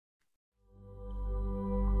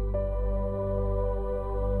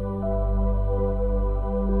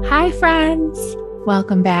Hi, friends.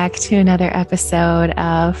 Welcome back to another episode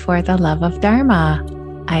of For the Love of Dharma.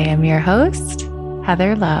 I am your host,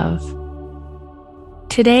 Heather Love.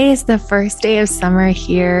 Today is the first day of summer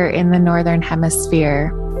here in the Northern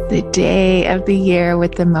Hemisphere, the day of the year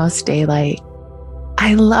with the most daylight.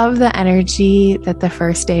 I love the energy that the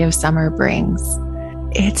first day of summer brings.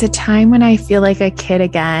 It's a time when I feel like a kid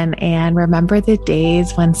again and remember the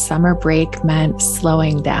days when summer break meant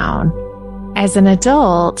slowing down. As an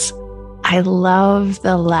adult, I love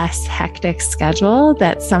the less hectic schedule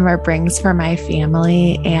that summer brings for my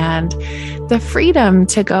family and the freedom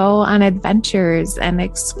to go on adventures and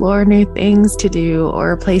explore new things to do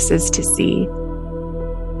or places to see.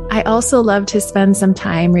 I also love to spend some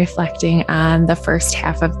time reflecting on the first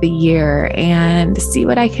half of the year and see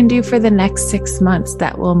what I can do for the next 6 months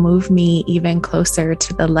that will move me even closer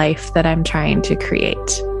to the life that I'm trying to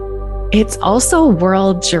create. It's also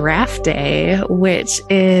World Giraffe Day, which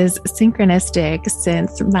is synchronistic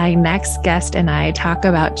since my next guest and I talk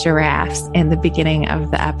about giraffes in the beginning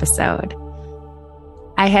of the episode.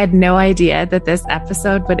 I had no idea that this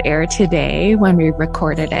episode would air today when we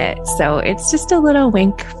recorded it, so it's just a little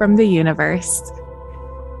wink from the universe.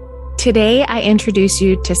 Today, I introduce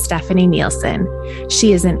you to Stefanie Nielsen.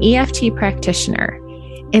 She is an EFT practitioner.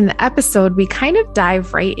 In the episode, we kind of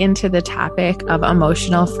dive right into the topic of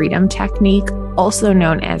emotional freedom technique, also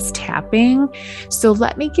known as tapping. So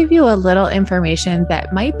let me give you a little information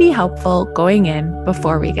that might be helpful going in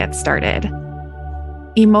before we get started.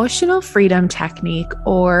 Emotional freedom technique,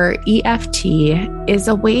 or EFT, is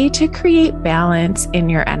a way to create balance in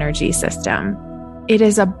your energy system. It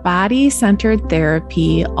is a body-centered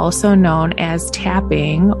therapy, also known as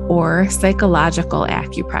tapping or psychological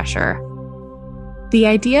acupressure. The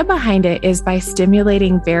idea behind it is by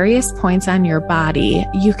stimulating various points on your body,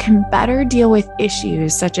 you can better deal with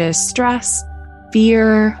issues such as stress,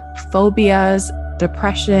 fear, phobias,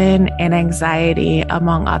 depression, and anxiety,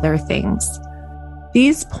 among other things.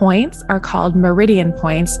 These points are called meridian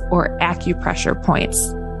points or acupressure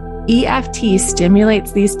points. EFT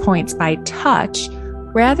stimulates these points by touch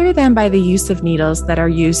rather than by the use of needles that are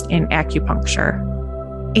used in acupuncture.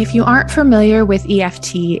 If you aren't familiar with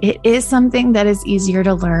EFT, it is something that is easier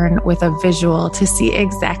to learn with a visual to see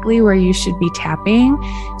exactly where you should be tapping.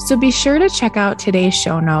 So be sure to check out today's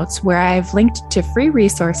show notes where I've linked to free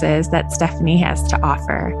resources that Stefanie has to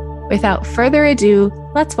offer. Without further ado,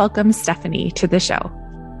 let's welcome Stefanie to the show.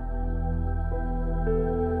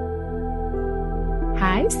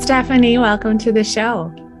 Hi, Stefanie. Welcome to the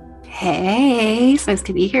show. Hey, it's nice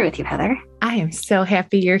to be here with you, Heather. I am so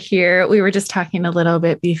happy you're here. We were just talking a little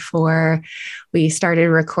bit before we started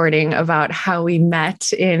recording about how we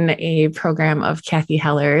met in a program of Kathy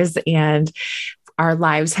Heller's, and our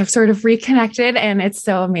lives have sort of reconnected, and it's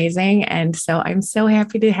so amazing. And so I'm so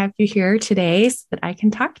happy to have you here today so that I can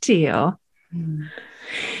talk to you.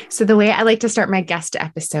 So the way I like to start my guest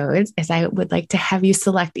episodes is I would like to have you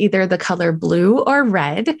select either the color blue or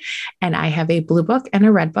red. And I have a blue book and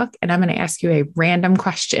a red book, and I'm going to ask you a random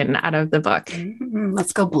question out of the book.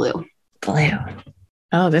 Let's go blue. Blue.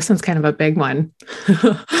 Oh, this one's kind of a big one.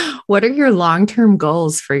 What are your long-term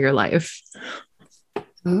goals for your life?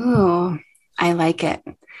 Ooh, I like it.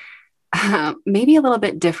 Maybe a little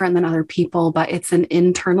bit different than other people, but it's an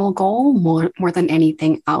internal goal more than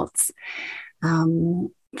anything else.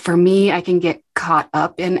 For me, I can get caught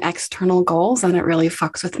up in external goals and it really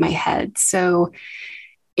fucks with my head. So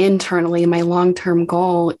internally, my long-term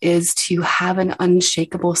goal is to have an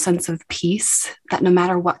unshakable sense of peace that no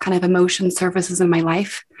matter what kind of emotion surfaces in my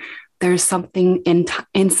life, there's something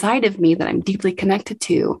inside of me that I'm deeply connected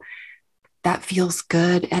to that feels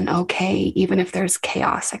good and okay, even if there's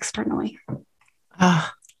chaos externally. Oh,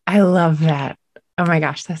 I love that. Oh my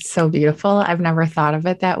gosh, that's so beautiful. I've never thought of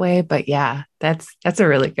it that way, but yeah, that's a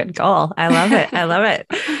really good goal. I love it. I love it.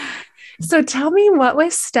 So tell me, what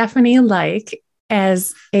was Stefanie like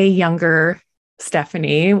as a younger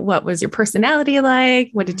Stefanie? What was your personality like?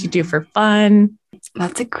 What did you do for fun?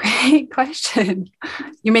 That's a great question.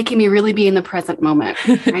 You're making me really be in the present moment,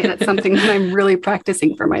 right? That's something that I'm really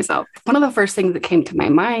practicing for myself. One of the first things that came to my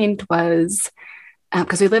mind was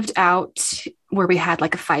because we lived out where we had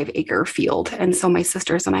like a 5-acre field. And so my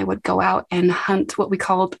sisters and I would go out and hunt what we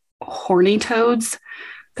called horny toads.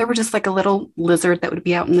 They were just like a little lizard that would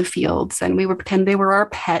be out in the fields, and we would pretend they were our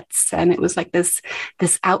pets. And it was like this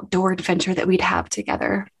outdoor adventure that we'd have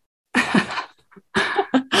together.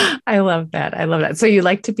 I love that. I love that. So you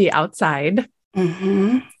like to be outside.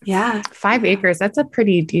 Mm-hmm. Yeah. 5 acres. That's a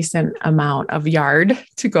pretty decent amount of yard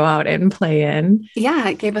to go out and play in. Yeah.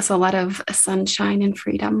 It gave us a lot of sunshine and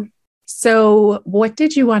freedom. So what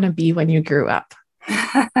did you want to be when you grew up?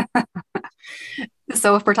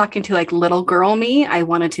 So if we're talking to like little girl me, I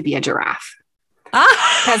wanted to be a giraffe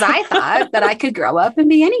because I Ah! thought that I could grow up and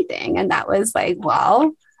be anything. And that was like,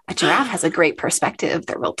 well, a giraffe has a great perspective.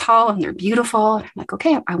 They're real tall and they're beautiful. And I'm like,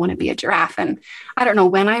 okay, I want to be a giraffe. And I don't know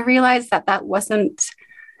when I realized that that wasn't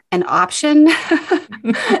an option.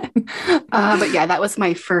 But yeah, that was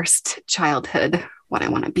my first childhood, what I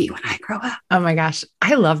want to be when I grow up. Oh my gosh,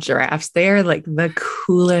 I love giraffes. They are like the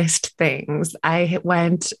coolest things. I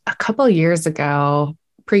went a couple years ago,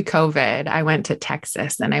 pre-COVID, I went to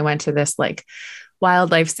Texas and I went to this like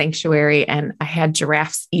wildlife sanctuary and I had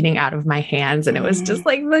giraffes eating out of my hands and it was just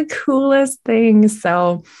like the coolest thing.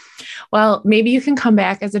 So, well, maybe you can come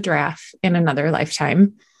back as a giraffe in another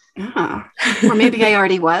lifetime. Yeah. Or maybe I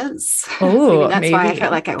already was. Maybe Oh, that's why I maybe.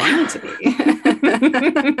 felt like I wanted to be.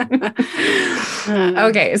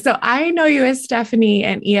 Okay, so I know you as Stephanie,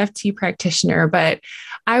 an EFT practitioner, but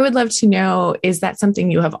I would love to know, is that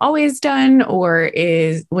something you have always done, or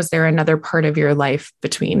was there another part of your life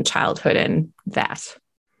between childhood and that?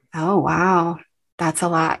 Oh, wow. That's a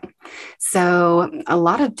lot. So, a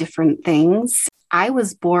lot of different things. I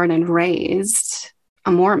was born and raised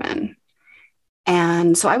a Mormon.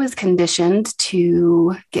 And so I was conditioned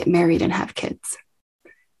to get married and have kids.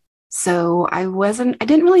 So I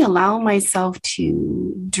didn't really allow myself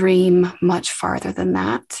to dream much farther than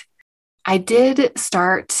that. I did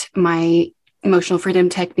start my emotional freedom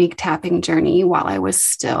technique tapping journey while I was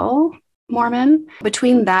still Mormon.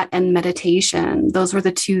 Between that and meditation, those were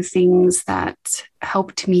the two things that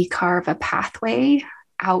helped me carve a pathway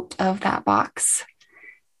out of that box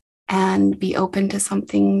and be open to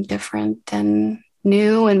something different and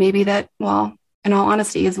new. And maybe that, well, in all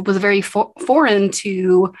honesty, was very foreign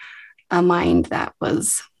to a mind that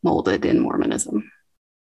was molded in Mormonism.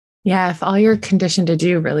 Yeah, if all you're conditioned to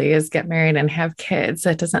do really is get married and have kids,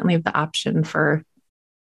 that doesn't leave the option for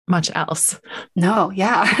much else. No,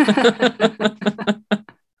 yeah.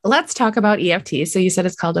 Let's talk about EFT. So you said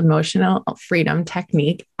it's called emotional freedom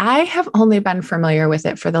technique. I have only been familiar with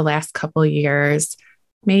it for the last couple of years,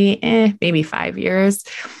 maybe 5 years.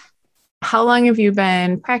 How long have you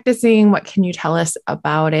been practicing? What can you tell us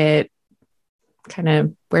about it? Kind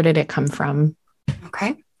of where did it come from?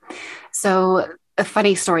 Okay. So, a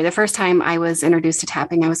funny story. The first time I was introduced to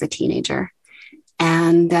tapping, I was a teenager.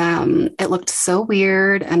 And it looked so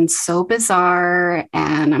weird and so bizarre.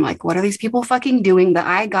 And I'm like, what are these people fucking doing? That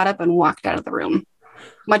I got up and walked out of the room,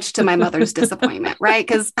 much to my mother's disappointment, right?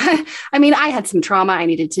 Because I mean, I had some trauma I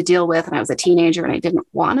needed to deal with, and I was a teenager and I didn't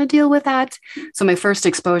want to deal with that. So my first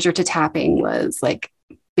exposure to tapping was like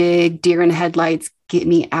big deer in headlights, get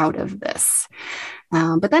me out of this.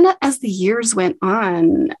 But then as the years went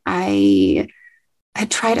on, I had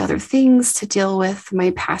tried other things to deal with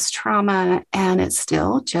my past trauma, and it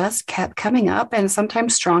still just kept coming up, and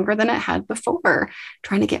sometimes stronger than it had before,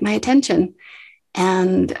 trying to get my attention.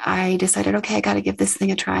 And I decided, okay, I got to give this thing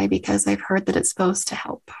a try because I've heard that it's supposed to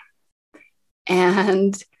help.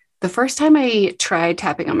 And the first time I tried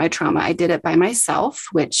tapping on my trauma, I did it by myself,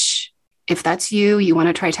 which, if that's you, you want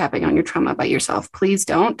to try tapping on your trauma by yourself, please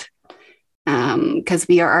don't, because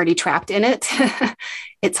we are already trapped in it.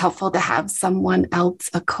 It's helpful to have someone else,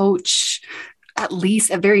 a coach, at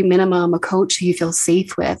least at very minimum, a coach who you feel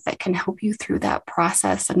safe with that can help you through that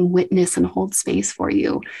process and witness and hold space for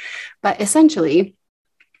you. But essentially,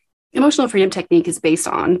 emotional freedom technique is based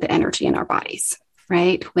on the energy in our bodies,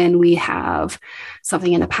 right? When we have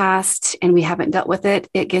something in the past and we haven't dealt with it,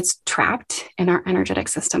 it gets trapped in our energetic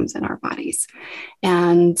systems in our bodies.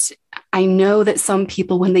 And I know that some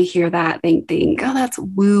people, when they hear that, they think, oh, that's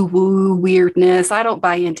woo-woo weirdness. I don't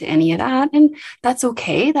buy into any of that. And that's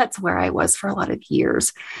okay. That's where I was for a lot of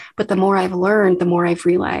years. But the more I've learned, the more I've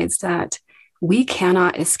realized that we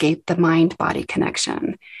cannot escape the mind-body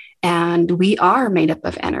connection. And we are made up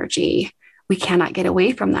of energy. We cannot get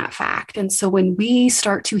away from that fact. And so when we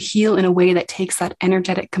start to heal in a way that takes that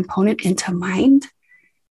energetic component into mind,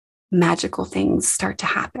 magical things start to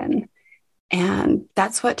happen. And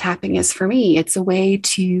that's what tapping is for me. It's a way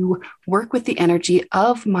to work with the energy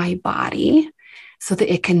of my body so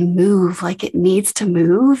that it can move like it needs to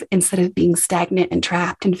move instead of being stagnant and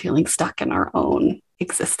trapped and feeling stuck in our own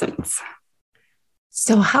existence.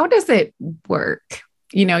 So how does it work?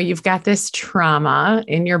 You know, you've got this trauma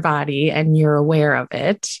in your body and you're aware of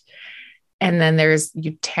it. And then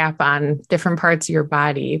you tap on different parts of your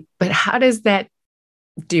body, but how does that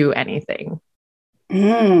do anything?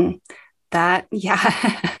 Yeah.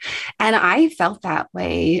 And I felt that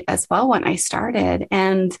way as well when I started.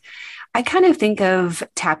 And I kind of think of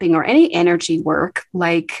tapping or any energy work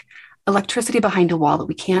like electricity behind a wall that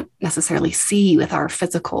we can't necessarily see with our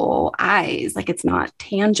physical eyes. Like it's not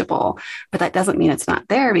tangible, but that doesn't mean it's not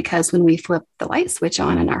there, because when we flip the light switch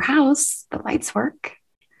on in our house, the lights work.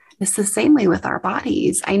 It's the same way with our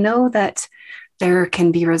bodies. I know that there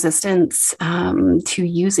can be resistance to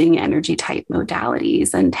using energy type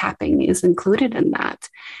modalities, and tapping is included in that.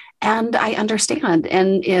 And I understand.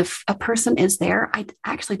 And if a person is there, I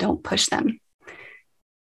actually don't push them,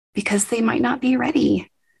 because they might not be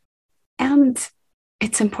ready. And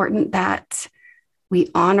it's important that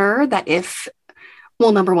we honor that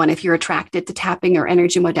number one, if you're attracted to tapping or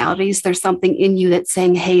energy modalities, there's something in you that's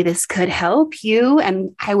saying, hey, this could help you.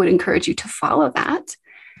 And I would encourage you to follow that.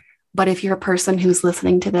 But if you're a person who's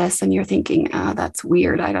listening to this and you're thinking, that's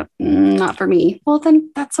weird, not for me, well,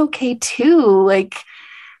 then that's okay too.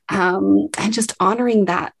 And just honoring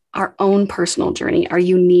that, our own personal journey, our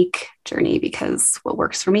unique journey, because what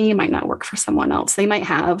works for me might not work for someone else. They might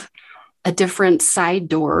have a different side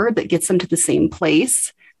door that gets them to the same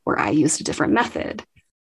place where I used a different method.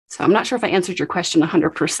 So I'm not sure if I answered your question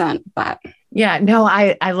 100%, but. Yeah, no,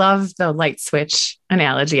 I love the light switch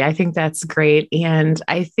analogy. I think that's great. And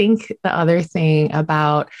I think the other thing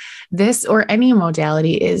about this or any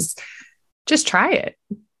modality is just try it.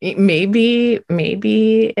 Maybe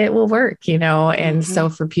it will work, And so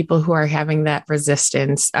for people who are having that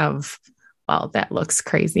resistance of, well, that looks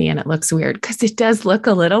crazy and it looks weird, because it does look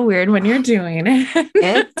a little weird when you're doing it.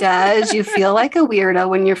 It does. You feel like a weirdo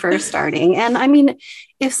when you're first starting. And I mean,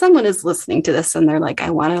 if someone is listening to this and they're like, I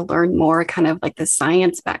want to learn more, kind of like the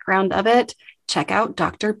science background of it, check out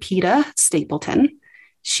Dr. Peta Stapleton.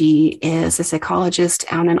 She is a psychologist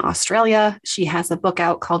down in Australia. She has a book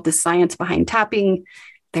out called The Science Behind Tapping.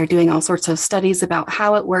 They're doing all sorts of studies about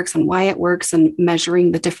how it works and why it works and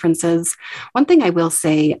measuring the differences. One thing I will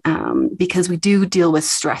say, because we do deal with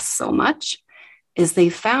stress so much, is they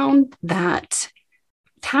found that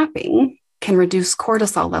tapping can reduce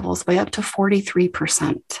cortisol levels by up to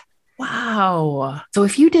 43%. Wow. So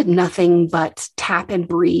if you did nothing but tap and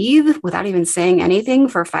breathe without even saying anything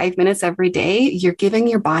for 5 minutes every day, you're giving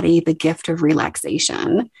your body the gift of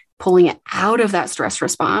relaxation, pulling it out of that stress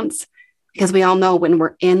response. Because we all know when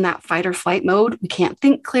we're in that fight or flight mode, we can't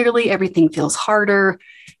think clearly. Everything feels harder.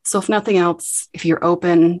 So if nothing else, if you're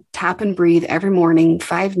open, tap and breathe every morning,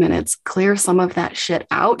 5 minutes, clear some of that shit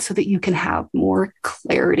out so that you can have more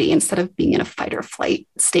clarity instead of being in a fight or flight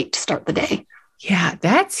state to start the day. Yeah,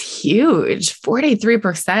 that's huge.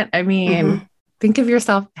 43%. I mean, think of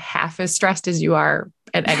yourself half as stressed as you are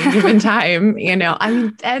at any given time. I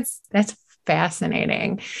mean, that's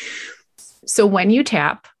fascinating. So when you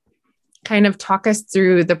tap, kind of talk us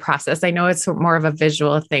through the process. I know it's more of a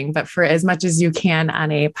visual thing, but for as much as you can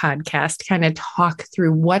on a podcast, kind of talk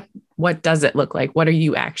through what does it look like? What are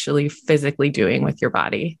you actually physically doing with your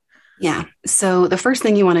body? Yeah. So the first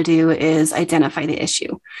thing you want to do is identify the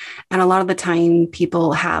issue. And a lot of the time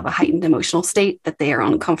people have a heightened emotional state that they are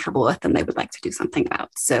uncomfortable with and they would like to do something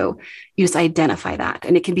about. So you just identify that.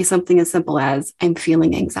 And it can be something as simple as, I'm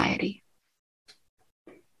feeling anxiety.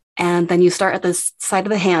 And then you start at the side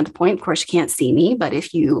of the hand point. Of course, you can't see me, but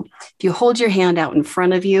if you hold your hand out in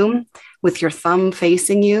front of you with your thumb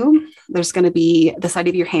facing you, there's going to be the side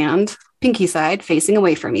of your hand, pinky side, facing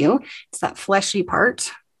away from you. It's that fleshy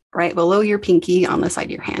part right below your pinky on the side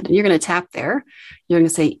of your hand. And you're going to tap there. You're going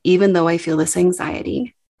to say, even though I feel this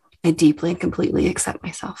anxiety, I deeply and completely accept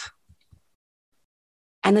myself.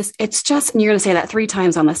 And you're going to say that 3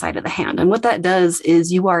 times on the side of the hand. And what that does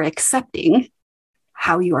is you are accepting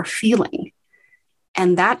how you are feeling.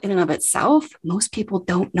 And that in and of itself, most people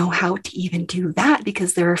don't know how to even do that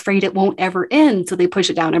because they're afraid it won't ever end. So they push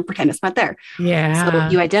it down and pretend it's not there. Yeah. So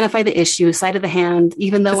you identify the issue, side of the hand,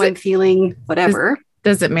 even though I'm feeling whatever.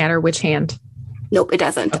 Does it matter which hand? Nope, it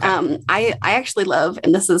doesn't. Okay. I actually love,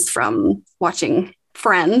 and this is from watching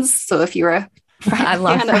Friends. So if you're a I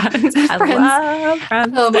love Friends. I love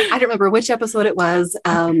Friends. I don't remember which episode it was,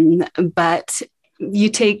 but you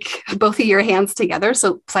take both of your hands together.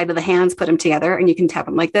 So side of the hands, put them together and you can tap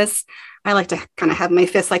them like this. I like to kind of have my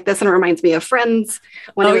fist like this. And it reminds me of Friends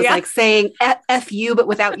when it was like saying F you, but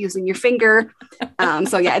without using your finger.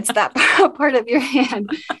 So yeah, it's that part of your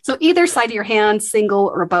hand. So either side of your hand,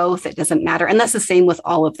 single or both, it doesn't matter. And that's the same with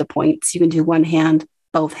all of the points. You can do one hand,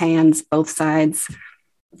 both hands, both sides.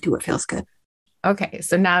 Do what feels good. Okay.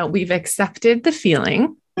 So now we've accepted the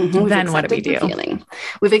feeling. Then what do we do?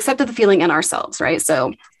 We've accepted the feeling in ourselves, right?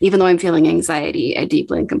 So even though I'm feeling anxiety, I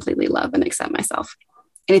deeply and completely love and accept myself.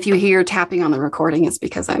 And if you hear tapping on the recording, it's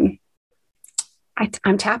because I'm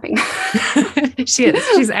tapping.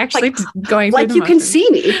 She's actually going through like the you motions. Can see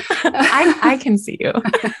me. I can see you.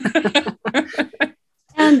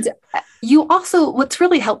 And you also, what's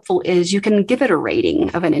really helpful is you can give it a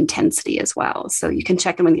rating of an intensity as well. So you can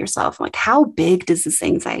check in with yourself, like, how big does this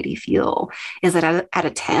anxiety feel? Is it at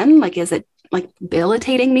a 10? Like, is it like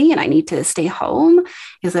debilitating me and I need to stay home?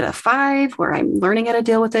 Is it a 5 where I'm learning how to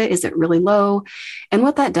deal with it? Is it really low? And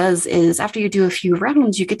what that does is after you do a few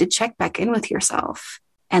rounds, you get to check back in with yourself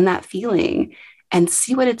and that feeling and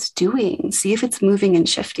see what it's doing, see if it's moving and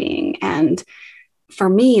shifting. And for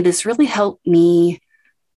me, this really helped me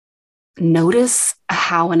notice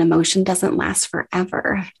how an emotion doesn't last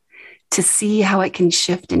forever, to see how it can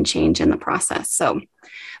shift and change in the process. So,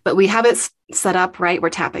 but we have it set up, right? We're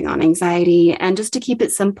tapping on anxiety. And just to keep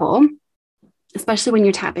it simple, especially when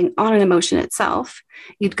you're tapping on an emotion itself,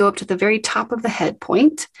 you'd go up to the very top of the head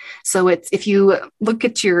point. So it's, if you look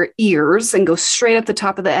at your ears and go straight up the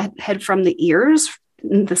top of the head from the ears,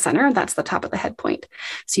 in the center, that's the top of the head point.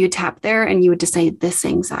 So you tap there and you would just say, this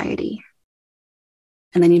anxiety.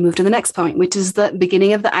 And then you move to the next point, which is the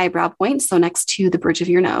beginning of the eyebrow point. So next to the bridge of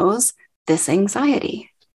your nose, this anxiety.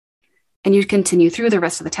 And you continue through the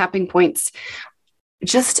rest of the tapping points,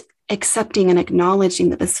 just accepting and acknowledging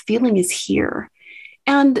that this feeling is here.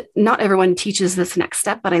 And not everyone teaches this next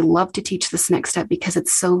step, but I love to teach this next step because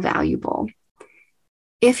it's so valuable.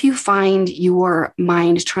 If you find your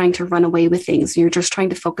mind trying to run away with things, and you're just trying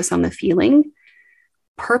to focus on the feeling,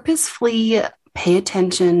 purposefully pay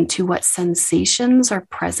attention to what sensations are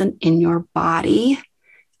present in your body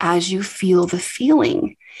as you feel the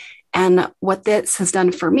feeling. And what this has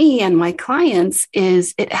done for me and my clients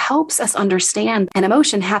is it helps us understand an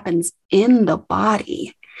emotion happens in the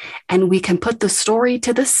body, and we can put the story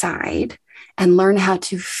to the side and learn how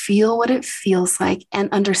to feel what it feels like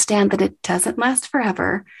and understand that it doesn't last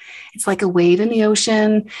forever. It's like a wave in the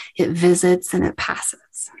ocean. It visits and it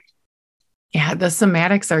passes. Yeah, the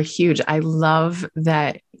somatics are huge. I love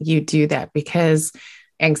that you do that, because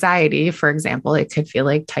anxiety, for example, it could feel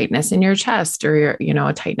like tightness in your chest, or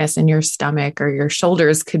a tightness in your stomach, or your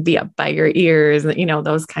shoulders could be up by your ears,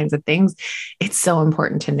 those kinds of things. It's so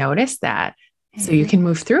important to notice that so you can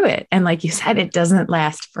move through it. And like you said, it doesn't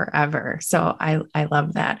last forever. So I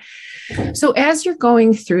love that. So as you're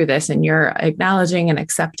going through this and you're acknowledging and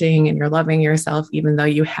accepting and you're loving yourself, even though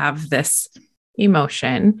you have this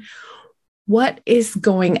emotion, what is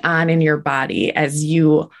going on in your body as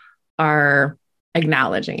you are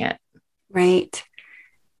acknowledging it? Right.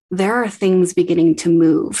 There are things beginning to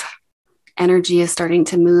move. Energy is starting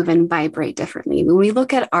to move and vibrate differently. When we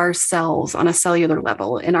look at our cells on a cellular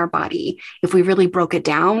level in our body, if we really broke it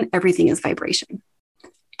down, everything is vibration.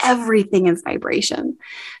 Everything is vibration.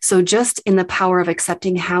 So just in the power of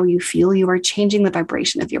accepting how you feel, you are changing the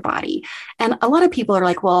vibration of your body. And a lot of people are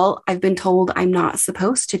like, well, I've been told I'm not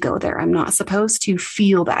supposed to go there. I'm not supposed to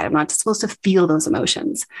feel that. I'm not supposed to feel those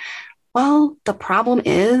emotions. Well, the problem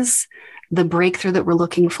is the breakthrough that we're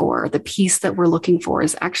looking for, the peace that we're looking for,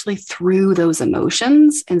 is actually through those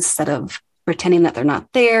emotions, instead of pretending that they're not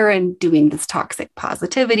there and doing this toxic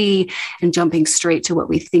positivity and jumping straight to what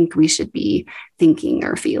we think we should be thinking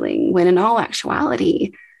or feeling, when in all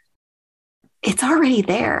actuality, it's already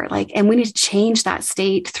there. And we need to change that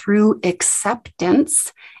state through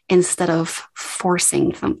acceptance instead of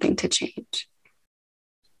forcing something to change.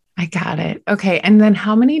 I got it. Okay. And then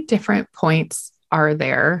how many different points are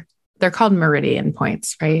there? They're called meridian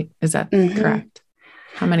points, right? Is that correct?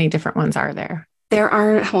 How many different ones are there?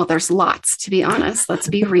 There's lots, to be honest. Let's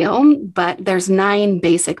be real, but there's 9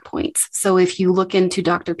 basic points. So if you look into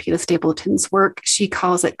Dr. Peta Stapleton's work, she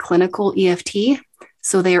calls it clinical EFT.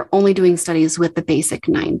 So they are only doing studies with the basic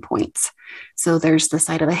 9 points. So there's the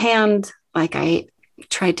side of the hand, like I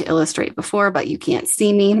tried to illustrate before, but you can't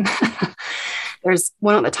see me. There's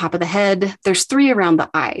one on the top of the head. There's 3 around the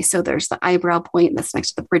eye. So there's the eyebrow point that's next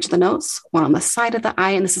to the bridge of the nose, one on the side of the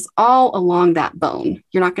eye. And this is all along that bone.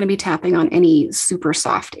 You're not going to be tapping on any super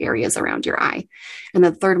soft areas around your eye. And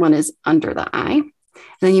the third one is under the eye. And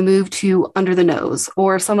then you move to under the nose,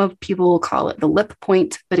 or some of people call it the lip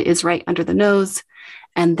point, but it is right under the nose.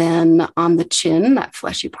 And then on the chin, that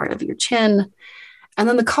fleshy part of your chin. And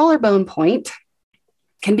then the collarbone point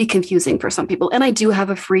can be confusing for some people. And I do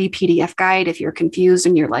have a free PDF guide. If you're confused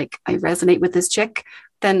and you're like, I resonate with this chick,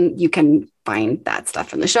 then you can find that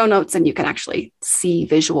stuff in the show notes and you can actually see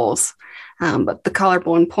visuals. But the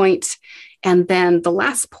collarbone point, and then the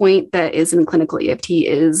last point that is in clinical EFT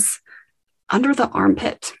is under the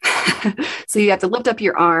armpit. So you have to lift up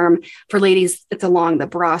your arm. For ladies, it's along the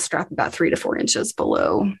bra strap, about 3 to 4 inches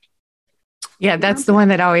below. Yeah, that's the one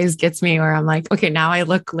that always gets me, where I'm like, okay, now I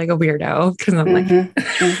look like a weirdo because I'm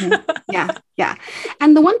Yeah.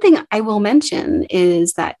 And the one thing I will mention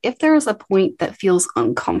is that if there is a point that feels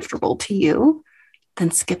uncomfortable to you,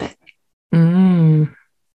 then skip it. Mm.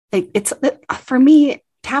 It's for me,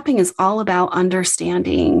 tapping is all about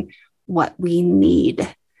understanding what we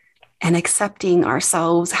need and accepting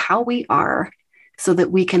ourselves how we are so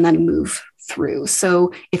that we can then move through.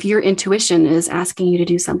 So if your intuition is asking you to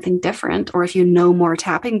do something different, or if you know more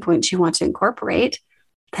tapping points you want to incorporate,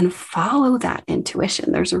 then follow that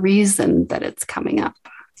intuition. There's a reason that it's coming up.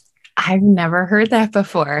 I've never heard that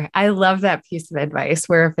before. I love that piece of advice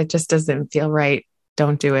where if it just doesn't feel right,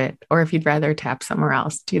 don't do it. Or if you'd rather tap somewhere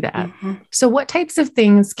else, do that. Mm-hmm. So what types of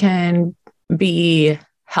things can be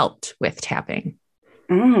helped with tapping?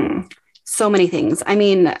 So many things. I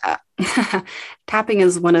mean, tapping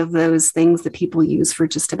is one of those things that people use for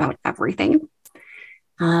just about everything.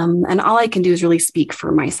 And all I can do is really speak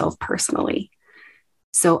for myself personally.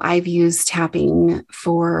 So I've used tapping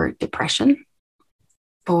for depression,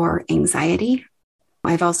 for anxiety.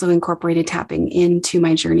 I've also incorporated tapping into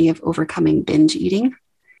my journey of overcoming binge eating.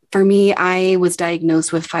 For me, I was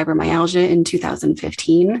diagnosed with fibromyalgia in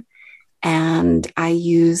 2015, and I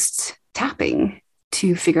used tapping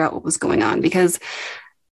to figure out what was going on, because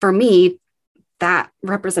for me, that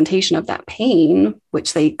representation of that pain,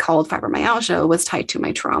 which they called fibromyalgia, was tied to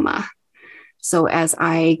my trauma. So as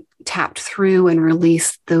I tapped through and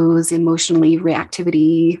released those emotionally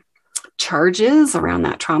reactivity charges around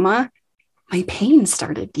that trauma, my pain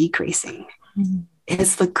started decreasing. Mm-hmm.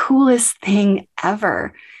 It's the coolest thing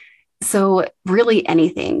ever. So really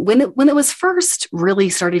anything. When it was first really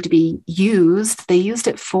started to be used, they used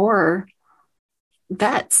it for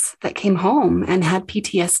vets that came home and had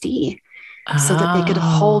PTSD so that they could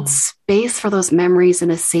hold space for those memories in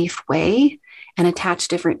a safe way and attach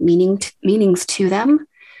different meanings to them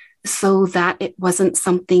so that it wasn't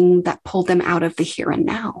something that pulled them out of the here and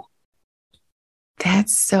now.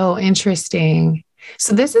 That's so interesting.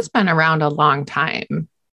 So this has been around a long time.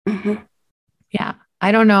 Mm-hmm. Yeah.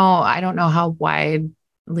 I don't know how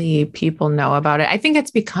widely people know about it. I think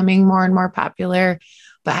it's becoming more and more popular,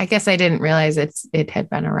 but I guess I didn't realize it had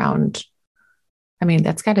been around. I mean,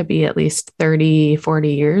 that's got to be at least 30,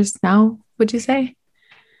 40 years now, would you say?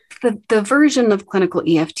 The version of clinical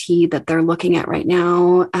EFT that they're looking at right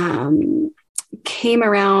now came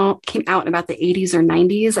out in about the 80s or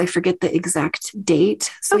 90s. I forget the exact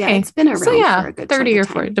date. So okay. Yeah, it's been around for a good 30 or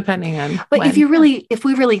 40, depending on. But when. If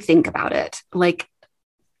we really think about it, like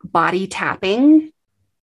body tapping,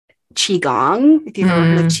 Qigong, if you've ever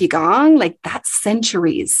heard of Qigong, like that's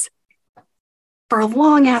centuries. For a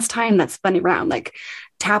long ass time that's been around. Like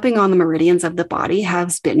tapping on the meridians of the body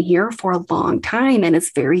has been here for a long time, and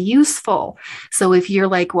it's very useful. So if you're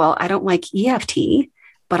like, well, I don't like EFT,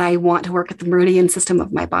 but I want to work at the meridian system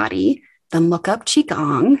of my body, then look up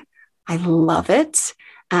Qigong. I love it.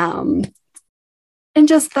 And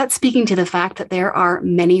just that speaking to the fact that there are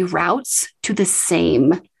many routes to the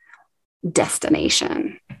same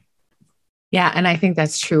destination. Yeah. And I think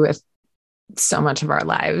that's true with so much of our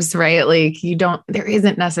lives, right? Like there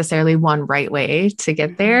isn't necessarily one right way to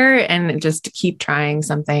get there, and just keep trying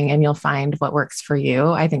something and you'll find what works for you.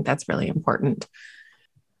 I think that's really important.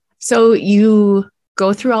 So you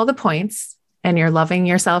go through all the points and you're loving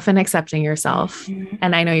yourself and accepting yourself. Mm-hmm.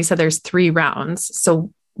 And I know you said there's 3 rounds.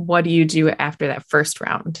 So what do you do after that first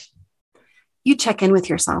round? You check in with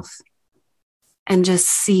yourself and just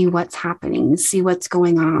see what's happening, see what's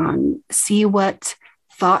going on, see what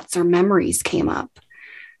thoughts or memories came up.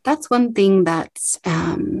 That's one thing that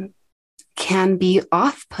can be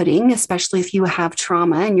off-putting, especially if you have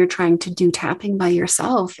trauma and you're trying to do tapping by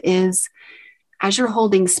yourself, is as you're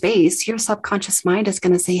holding space, your subconscious mind is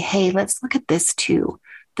going to say, hey, let's look at this too.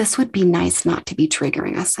 This would be nice not to be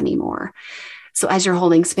triggering us anymore. So as you're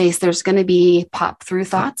holding space, there's going to be pop-through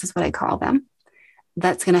thoughts, is what I call them.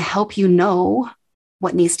 That's going to help you know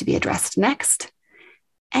what needs to be addressed next.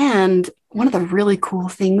 And one of the really cool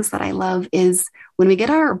things that I love is when we get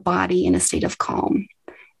our body in a state of calm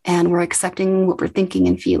and we're accepting what we're thinking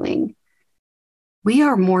and feeling, we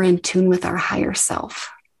are more in tune with our higher self.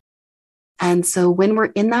 And so when we're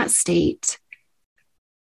in that state,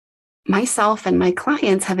 myself and my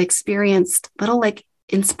clients have experienced little like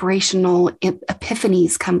inspirational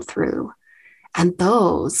epiphanies come through. And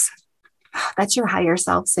that's your higher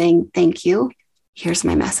self saying, thank you. Here's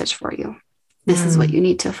my message for you. This is what you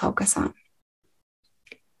need to focus on.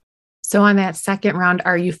 So on that second round,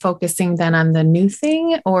 are you focusing then on the new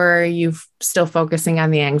thing, or are you still focusing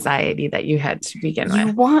on the anxiety that you had to begin with?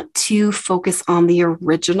 You want to focus on the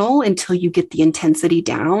original until you get the intensity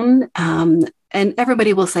down. And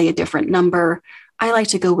everybody will say a different number. I like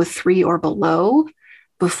to go with 3 or below.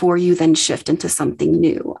 before you then shift into something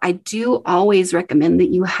new. I do always recommend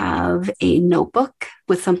that you have a notebook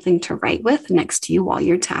with something to write with next to you while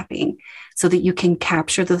you're tapping so that you can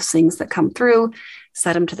capture those things that come through,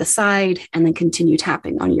 set them to the side, and then continue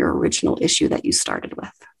tapping on your original issue that you started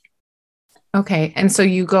with. Okay. And so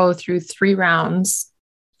you go through 3 rounds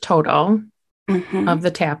total of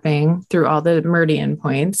the tapping through all the meridian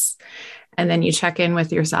points. And then you check in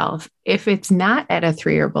with yourself. If it's not at a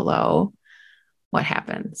 3 or below, what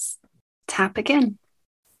happens? Tap again.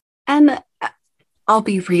 And I'll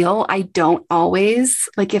be real, I don't always,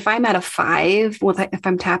 like if I'm at a 5, if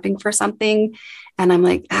I'm tapping for something and I'm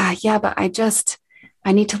like, yeah, but I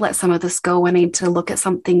need to let some of this go. I need to look at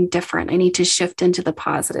something different. I need to shift into the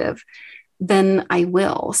positive. Then I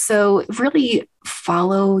will. So really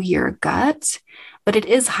follow your gut, but it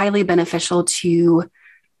is highly beneficial to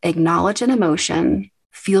acknowledge an emotion,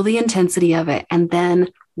 feel the intensity of it, and then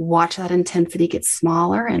watch that intensity get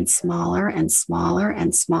smaller and smaller and smaller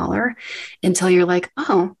and smaller until you're like,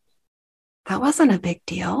 oh, that wasn't a big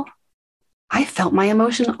deal. I felt my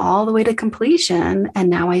emotion all the way to completion, and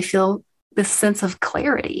now I feel this sense of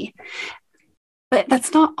clarity. But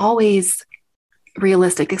that's not always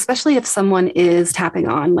realistic, especially if someone is tapping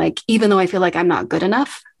on, like, even though I feel like I'm not good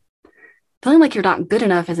enough, feeling like you're not good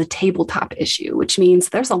enough is a tabletop issue, which means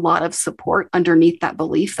there's a lot of support underneath that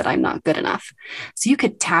belief that I'm not good enough. So you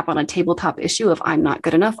could tap on a tabletop issue of I'm not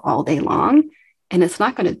good enough all day long, and it's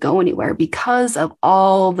not going to go anywhere because of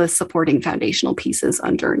all the supporting foundational pieces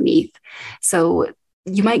underneath. So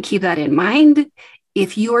you might keep that in mind.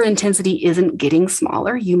 If your intensity isn't getting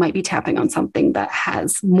smaller, you might be tapping on something that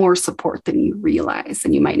has more support than you realize.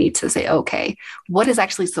 And you might need to say, okay, what is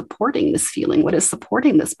actually supporting this feeling? What is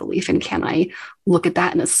supporting this belief? And can I look at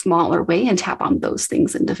that in a smaller way and tap on those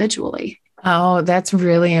things individually? Oh, that's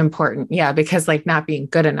really important. Yeah, because like not being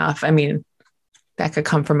good enough, I mean, that could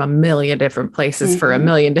come from a million different places for a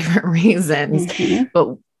million different reasons.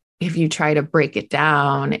 But if you try to break it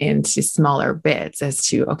down into smaller bits as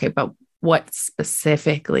to, okay, but what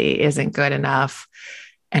specifically isn't good enough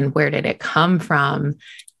and where did it come from,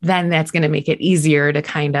 then that's going to make it easier to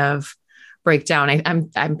kind of break down.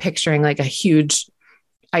 I'm picturing like a huge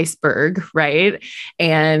iceberg, right?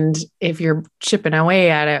 And if you're chipping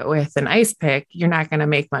away at it with an ice pick, you're not going to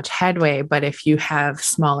make much headway. But if you have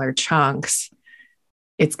smaller chunks,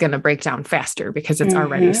 it's going to break down faster because it's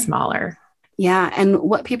already smaller. Yeah. And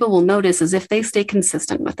what people will notice is if they stay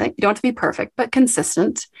consistent with it, you don't have to be perfect, but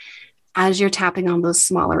consistent as you're tapping on those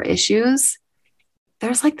smaller issues,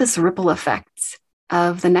 there's like this ripple effect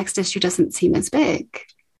of the next issue doesn't seem as big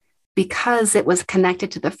because it was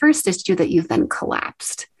connected to the first issue that you've then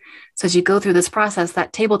collapsed. So as you go through this process,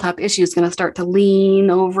 that tabletop issue is going to start to lean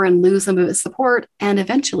over and lose some of its support and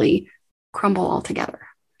eventually crumble altogether.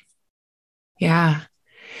 Yeah.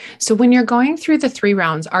 So when you're going through the 3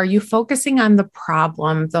 rounds, are you focusing on the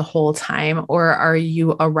problem the whole time, or are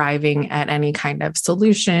you arriving at any kind of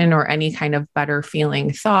solution or any kind of better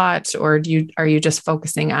feeling thought? Or are you just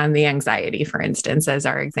focusing on the anxiety, for instance, as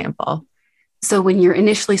our example? So when you're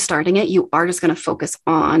initially starting it, you are just going to focus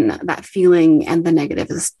on that feeling and the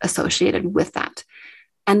negatives associated with that.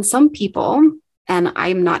 And some people, and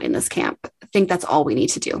I'm not in this camp, think that's all we need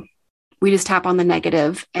to do. We just tap on the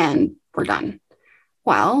negative and we're done.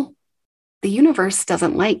 Well, the universe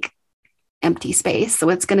doesn't like empty space, so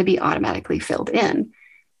it's going to be automatically filled in.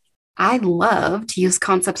 I love to use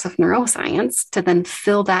concepts of neuroscience to then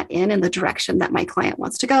fill that in the direction that my client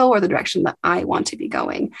wants to go or the direction that I want to be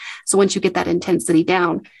going. So once you get that intensity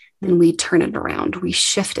down, then we turn it around, we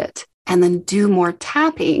shift it, and then do more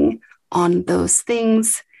tapping on those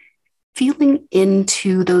things, feeling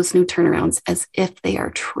into those new turnarounds as if they are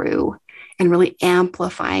true. And really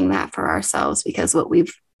amplifying that for ourselves, because what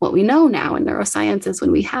we know now in neuroscience is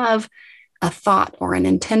when we have a thought or an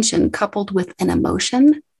intention coupled with an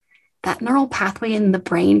emotion, that neural pathway in the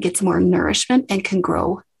brain gets more nourishment and can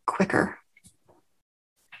grow quicker.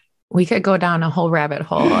 We could go down a whole rabbit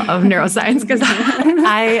hole of neuroscience because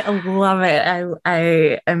I love it.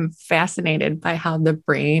 I am fascinated by how the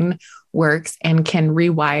brain works and can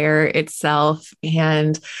rewire itself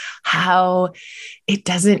and how it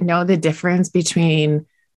doesn't know the difference between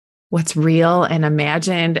what's real and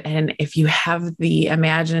imagined. And if you have the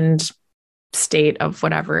imagined state of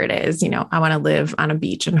whatever it is, I want to live on a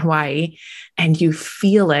beach in Hawaii, and you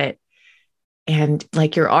feel it and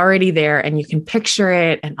like you're already there and you can picture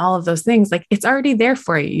it and all of those things, like it's already there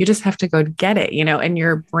for you. You just have to go get it, and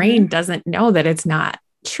your brain doesn't know that it's not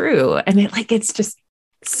true. And it's just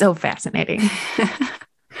so fascinating.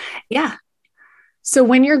 Yeah. So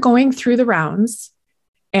when you're going through the rounds,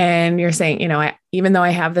 And you're saying, even though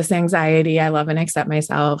I have this anxiety, I love and accept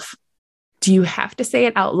myself. Do you have to say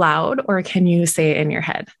it out loud or can you say it in your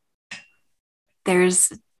head?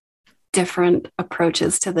 There's different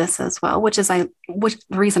approaches to this as well, which the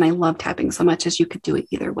reason I love tapping so much is you could do it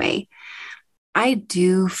either way. I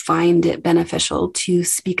do find it beneficial to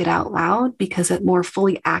speak it out loud because it more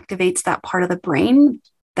fully activates that part of the brain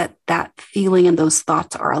that feeling and those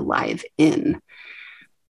thoughts are alive in.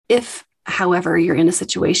 If, however, you're in a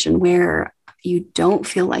situation where you don't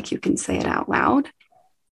feel like you can say it out loud,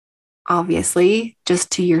 obviously,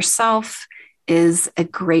 just to yourself is a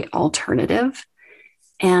great alternative.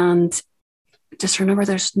 And just remember,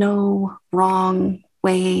 there's no wrong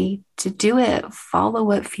way to do it. Follow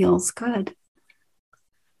what feels good.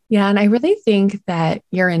 Yeah. And I really think that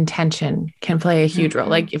your intention can play a huge role.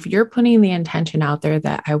 Like if you're putting the intention out there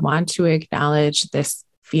that I want to acknowledge this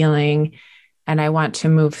feeling and I want to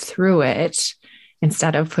move through it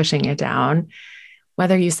instead of pushing it down,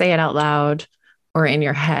 whether you say it out loud or in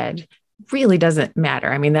your head really doesn't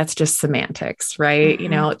matter. I mean, that's just semantics, right?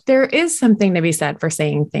 There is something to be said for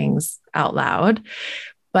saying things out loud,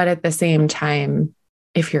 but at the same time,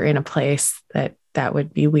 if you're in a place that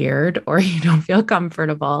would be weird or you don't feel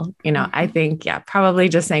comfortable, I think, probably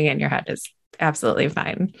just saying it in your head is absolutely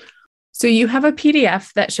fine. So you have a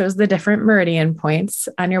PDF that shows the different meridian points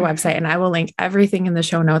on your website, and I will link everything in the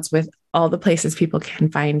show notes with all the places people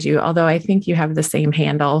can find you. Although I think you have the same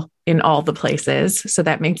handle in all the places, so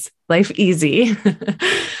that makes life easy.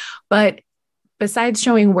 But besides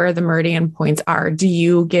showing where the meridian points are, do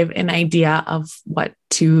you give an idea of what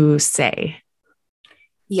to say?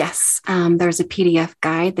 Yes, there's a PDF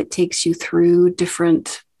guide that takes you through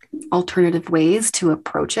different alternative ways to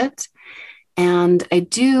approach it. And I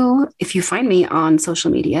do, if you find me on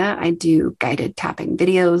social media, I do guided tapping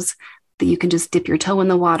videos that you can just dip your toe in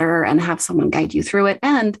the water and have someone guide you through it.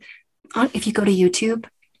 And if you go to YouTube,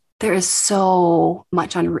 there is so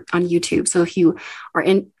much on YouTube. So if you are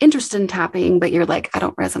interested in tapping, but you're like, I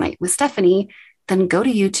don't resonate with Stefanie, then go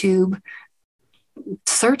to YouTube,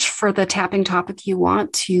 search for the tapping topic you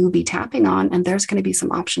want to be tapping on, and there's going to be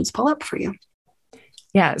some options pull up for you.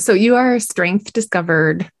 Yeah. So you are strength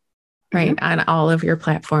discovered, right, on all of your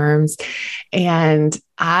platforms. And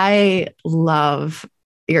I love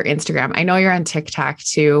your Instagram. I know you're on TikTok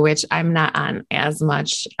too, which I'm not on as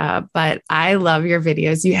much, but I love your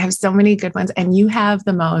videos. You have so many good ones, and you have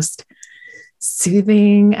the most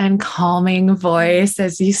soothing and calming voice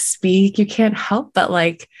as you speak. You can't help but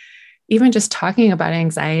even just talking about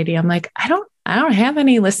anxiety, I'm like, I don't have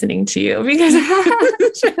any listening to you because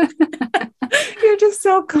you're just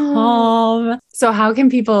so calm. So how can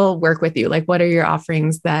people work with you? What are your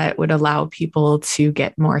offerings that would allow people to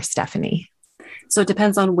get more Stefanie? So it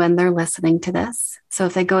depends on when they're listening to this. So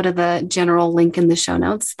if they go to the general link in the show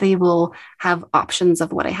notes, they will have options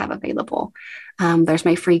of what I have available. There's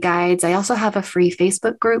my free guides. I also have a free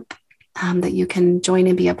Facebook group that you can join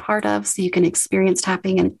and be a part of, so you can experience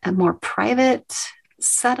tapping in a more private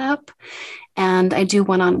setup. And I do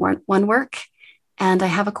one-on-one work, and I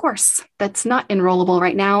have a course that's not enrollable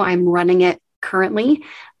right now. I'm running it currently,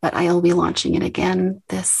 but I'll be launching it again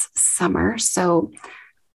this summer. So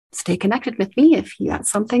stay connected with me if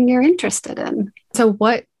that's something you're interested in. So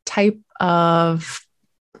what type of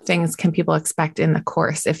things can people expect in the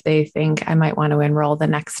course if they think I might want to enroll the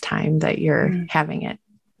next time that you're having it?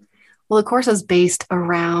 Well, the course is based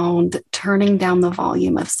around turning down the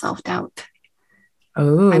volume of self-doubt.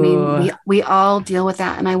 Oh, I mean, we all deal with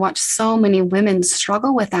that. And I watch so many women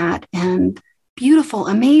struggle with that, and beautiful,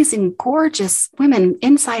 amazing, gorgeous women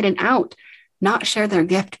inside and out not share their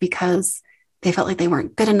gift because they felt like they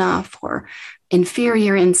weren't good enough or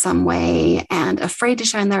inferior in some way and afraid to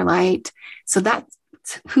shine their light. So that's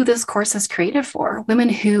who this course is created for. Women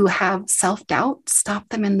who have self-doubt, stop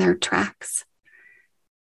them in their tracks.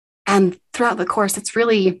 And throughout the course, it's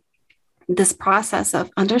really this process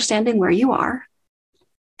of understanding where you are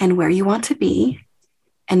and where you want to be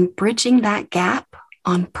and bridging that gap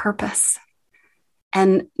on purpose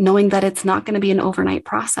and knowing that it's not going to be an overnight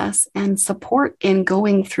process, and support in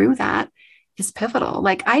going through that is pivotal.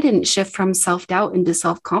 I didn't shift from self-doubt into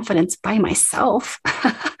self-confidence by myself.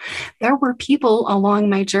 There were people along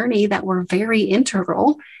my journey that were very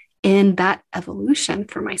integral in that evolution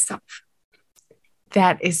for myself.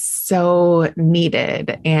 That is so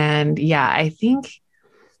needed. And I think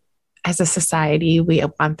as a society, we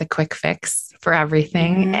want the quick fix for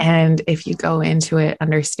everything. And if you go into it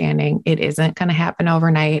understanding it isn't going to happen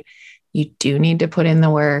overnight, You do need to put in the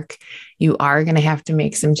work. You are going to have to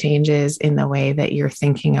make some changes in the way that you're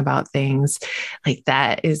thinking about things. Like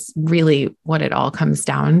that is really what it all comes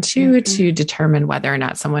down to determine whether or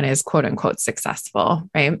not someone is quote unquote successful,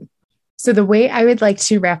 right? So the way I would like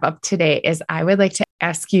to wrap up today is I would like to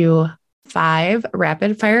ask you 5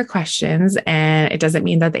 rapid fire questions. And it doesn't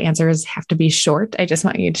mean that the answers have to be short. I just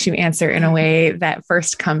want you to answer in a way that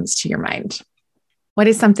first comes to your mind. What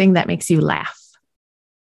is something that makes you laugh?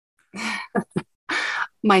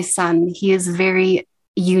 My son, he is very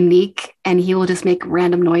unique and he will just make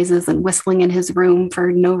random noises and whistling in his room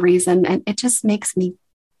for no reason. And it just makes me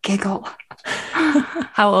giggle.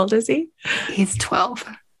 How old is he? He's 12.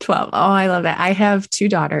 12. Oh, I love it. I have 2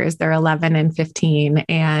 daughters. They're 11 and 15,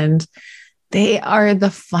 and they are the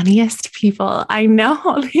funniest people I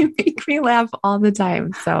know. They make me laugh all the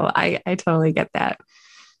time. So I totally get that.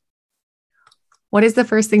 What is the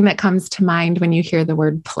first thing that comes to mind when you hear the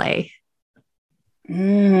word play?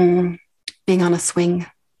 Being on a swing.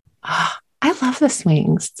 Oh, I love the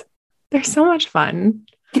swings. They're so much fun.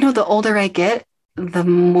 You know, the older I get, the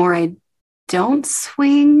more I don't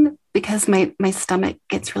swing because my stomach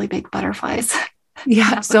gets really big butterflies.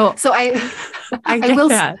 Yeah. So I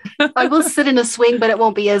will sit in a swing, but it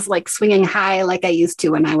won't be as like swinging high like I used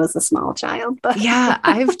to when I was a small child. But yeah,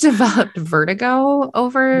 I've developed vertigo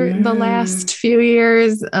over the last few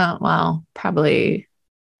years. Well, probably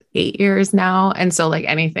 8 years now. And so like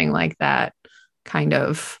anything like that kind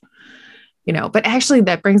of, but actually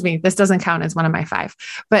that brings me, this doesn't count as one of my 5,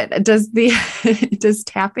 but does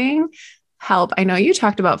tapping help? I know you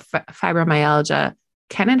talked about fibromyalgia.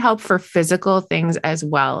 Can it help for physical things as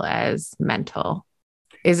well as mental?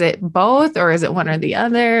 Is it both, or is it one or the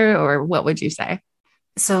other, or what would you say?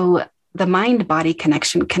 So the mind-body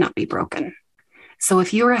connection cannot be broken. So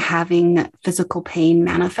if you are having physical pain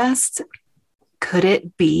manifest, could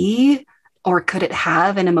it be, or could it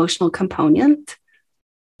have an emotional component?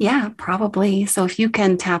 Yeah, probably. So if you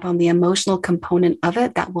can tap on the emotional component of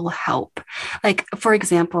it, that will help. Like, for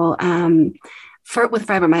example, with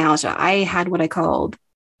fibromyalgia, I had what I called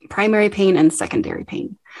primary pain and secondary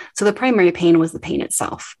pain. So the primary pain was the pain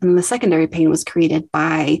itself. And the secondary pain was created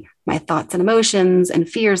by my thoughts and emotions and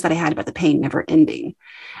fears that I had about the pain never ending.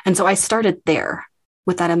 And so I started there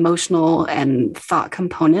with that emotional and thought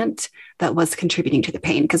component that was contributing to the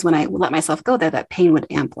pain. Because when I let myself go there, that pain would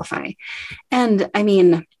amplify. And I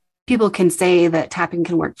mean, people can say that tapping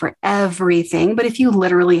can work for everything, but if you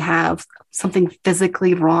literally have something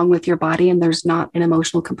physically wrong with your body and there's not an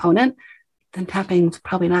emotional component, then tapping's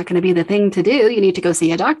probably not going to be the thing to do. You need to go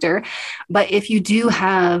see a doctor. But if you do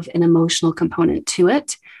have an emotional component to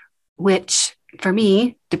it, which for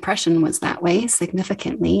me, depression was that way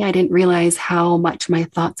significantly. I didn't realize how much my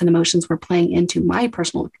thoughts and emotions were playing into my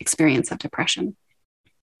personal experience of depression.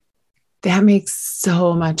 That makes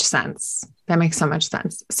so much sense.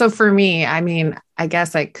 So for me, I mean, I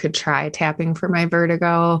guess I could try tapping for my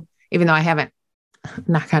vertigo, even though I haven't,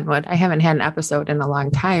 knock on wood, I haven't had an episode in a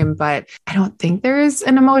long time, but I don't think there is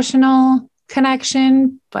an emotional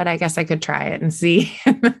connection, but I guess I could try it and see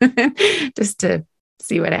just to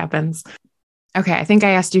see what happens. Okay. I think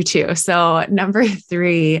I asked you 2. So number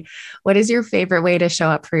 3, what is your favorite way to show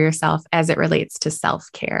up for yourself as it relates to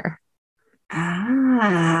self-care?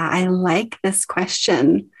 I like this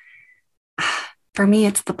question. For me,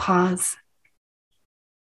 it's the pause.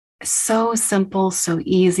 So simple, so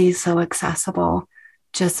easy, so accessible.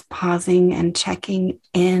 Just pausing and checking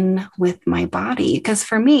in with my body. Because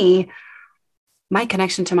for me, my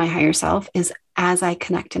connection to my higher self is as I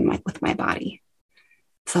connect with my body.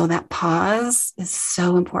 So that pause is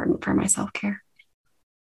so important for my self-care.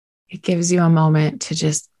 It gives you a moment to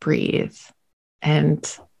just breathe. And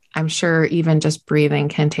I'm sure even just breathing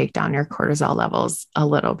can take down your cortisol levels a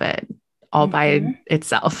little bit all by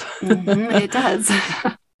itself. It does.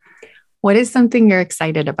 What is something you're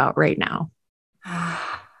excited about right now?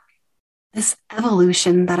 This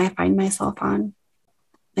evolution that I find myself on,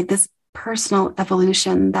 like this personal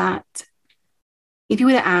evolution that if you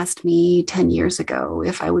would have asked me 10 years ago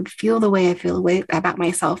if I would feel the way I feel about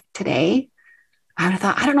myself today, I would have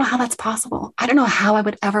thought, I don't know how that's possible. I don't know how I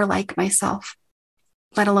would ever like myself,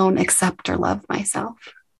 let alone accept or love myself.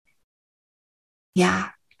 Yeah.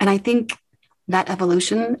 And I think that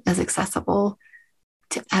evolution is accessible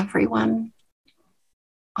to everyone.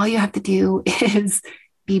 All you have to do is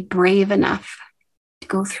be brave enough to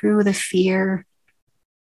go through the fear.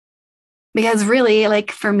 Because really,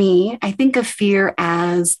 like for me, I think of fear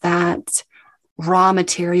as that raw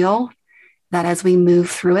material that as we move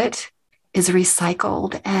through it is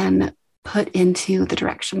recycled and put into the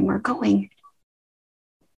direction we're going.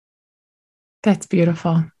 That's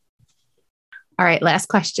beautiful. All right, last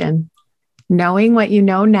question. Knowing what you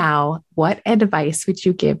know now, what advice would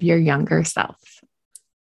you give your younger self?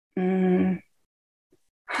 I'm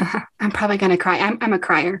probably going to cry. I'm a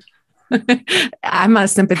crier. I'm a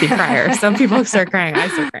sympathy crier. Some people start crying. I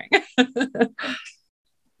start crying.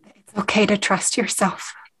 It's okay to trust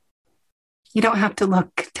yourself. You don't have to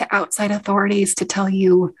look to outside authorities to tell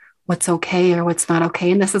you what's okay or what's not okay.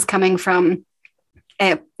 And this is coming from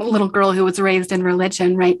a little girl who was raised in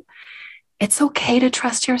religion, right? It's okay to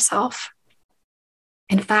trust yourself.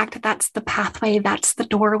 In fact, that's the pathway, that's the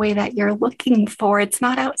doorway that you're looking for. It's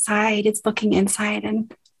not outside, it's looking inside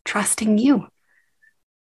and trusting you.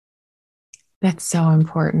 That's so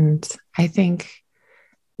important. I think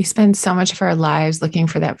we spend so much of our lives looking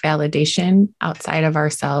for that validation outside of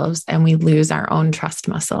ourselves, and we lose our own trust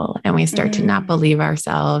muscle and we start to not believe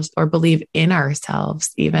ourselves or believe in ourselves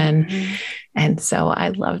even. And so I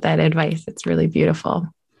love that advice. It's really beautiful.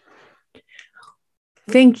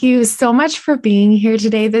 Thank you so much for being here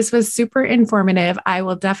today. This was super informative. I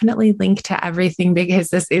will definitely link to everything because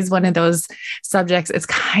this is one of those subjects. It's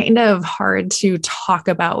kind of hard to talk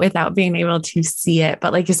about without being able to see it.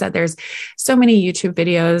 But like you said, there's so many YouTube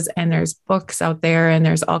videos and there's books out there and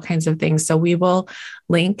there's all kinds of things. So we will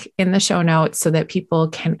link in the show notes so that people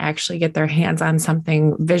can actually get their hands on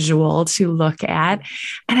something visual to look at.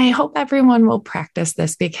 And I hope everyone will practice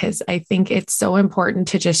this because I think it's so important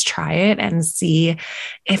to just try it and see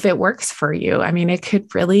if it works for you. I mean, it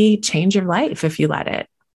could really change your life if you let it.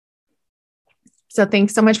 So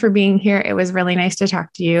thanks so much for being here. It was really nice to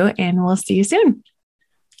talk to you, and we'll see you soon.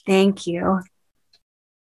 Thank you.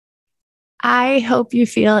 I hope you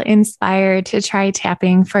feel inspired to try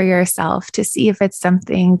tapping for yourself to see if it's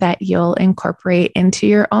something that you'll incorporate into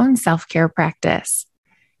your own self-care practice.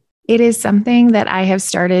 It is something that I have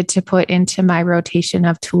started to put into my rotation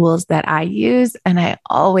of tools that I use, and I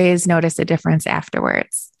always notice a difference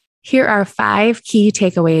afterwards. Here are 5 key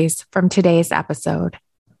takeaways from today's episode.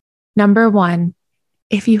 Number 1,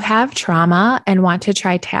 if you have trauma and want to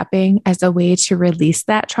try tapping as a way to release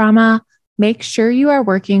that trauma, make sure you are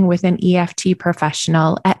working with an EFT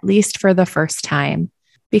professional, at least for the first time.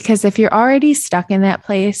 Because if you're already stuck in that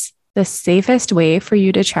place, the safest way for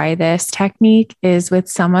you to try this technique is with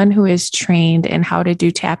someone who is trained in how to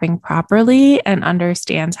do tapping properly and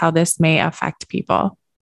understands how this may affect people.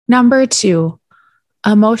 Number 2,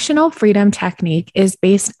 emotional freedom technique is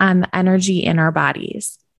based on the energy in our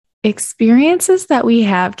bodies. Experiences that we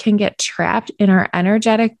have can get trapped in our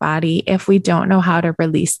energetic body if we don't know how to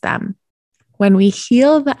release them. When we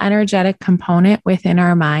heal the energetic component within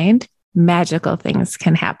our mind, magical things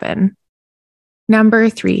can happen. Number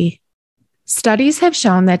 3, studies have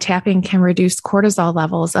shown that tapping can reduce cortisol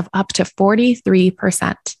levels of up to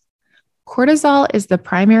 43%. Cortisol is the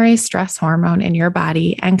primary stress hormone in your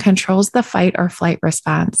body and controls the fight or flight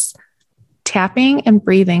response. Tapping and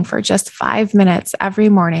breathing for just 5 minutes every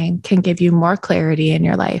morning can give you more clarity in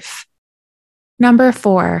your life. Number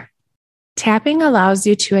 4, tapping allows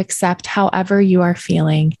you to accept however you are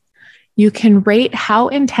feeling. You can rate how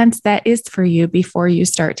intense that is for you before you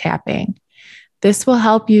start tapping. This will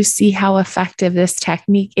help you see how effective this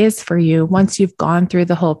technique is for you once you've gone through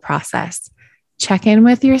the whole process. Check in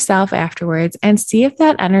with yourself afterwards and see if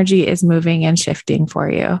that energy is moving and shifting for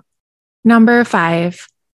you. Number 5,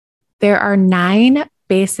 there are 9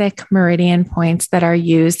 basic meridian points that are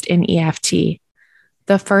used in EFT.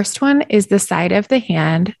 The first one is the side of the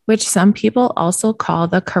hand, which some people also call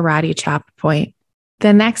the karate chop point.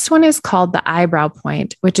 The next one is called the eyebrow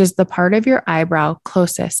point, which is the part of your eyebrow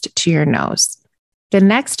closest to your nose. The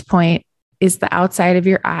next point is the outside of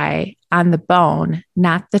your eye on the bone,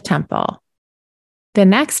 not the temple. The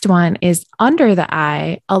next one is under the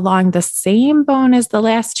eye along the same bone as the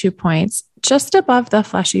last 2 points, just above the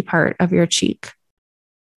fleshy part of your cheek.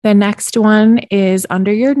 The next one is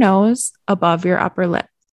under your nose, above your upper lip.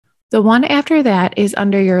 The one after that is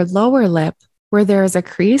under your lower lip, where there is a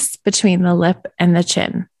crease between the lip and the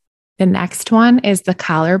chin. The next one is the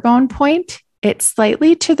collarbone point. It's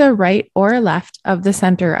slightly to the right or left of the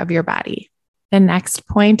center of your body. The next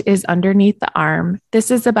point is underneath the arm. This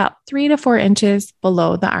is about 3 to 4 inches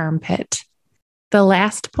below the armpit. The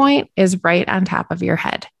last point is right on top of your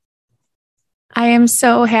head. I am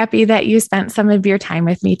so happy that you spent some of your time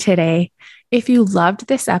with me today. If you loved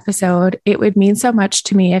this episode, it would mean so much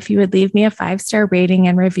to me if you would leave me a 5-star rating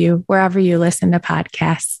and review wherever you listen to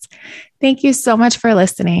podcasts. Thank you so much for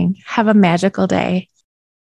listening. Have a magical day.